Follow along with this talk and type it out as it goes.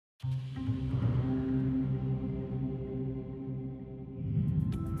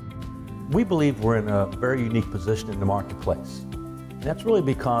We believe we're in a very unique position in the marketplace. And that's really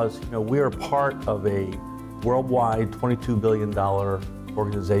because we are part of a worldwide $22 billion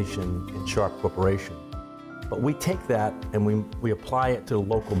organization in Sharp Corporation. But we take that and we apply it to the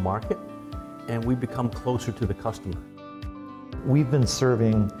local market, and we become closer to the customer. We've been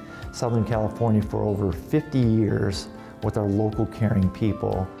serving Southern California for over 50 years with our local caring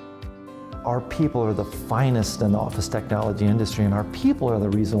people. Our people are the finest in the office technology industry, and our people are the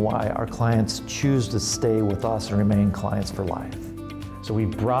reason why our clients choose to stay with us and remain clients for life. So we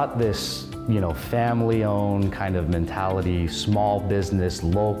brought this, family-owned kind of mentality, small business,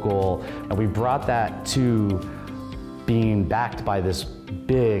 local, and we brought that to being backed by this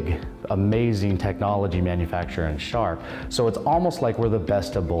big, amazing technology manufacturer in Sharp. So it's almost like we're the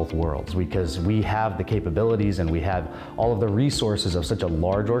best of both worlds because we have the capabilities and we have all of the resources of such a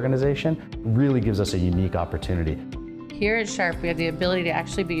large organization. It really gives us a unique opportunity. Here at Sharp, we have the ability to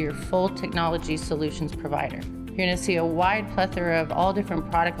actually be your full technology solutions provider. You're going to see a wide plethora of all different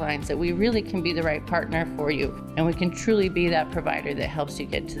product lines that we really can be the right partner for you, and we can truly be that provider that helps you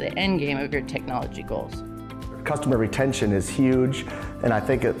get to the end game of your technology goals. Customer retention is huge, and I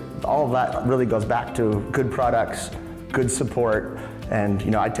think all of that really goes back to good products, good support,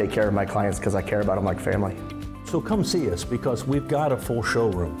 and I take care of my clients because I care about them like family. So come see us because we've got a full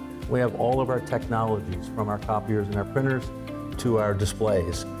showroom. We have all of our technologies, from our copiers and our printers to our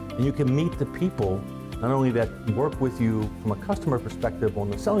displays. And you can meet the people not only that work with you from a customer perspective on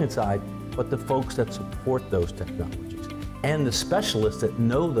the selling side, but the folks that support those technologies. And the specialists that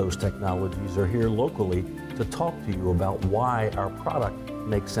know those technologies are here locally to talk to you about why our product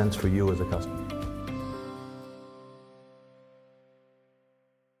makes sense for you as a customer.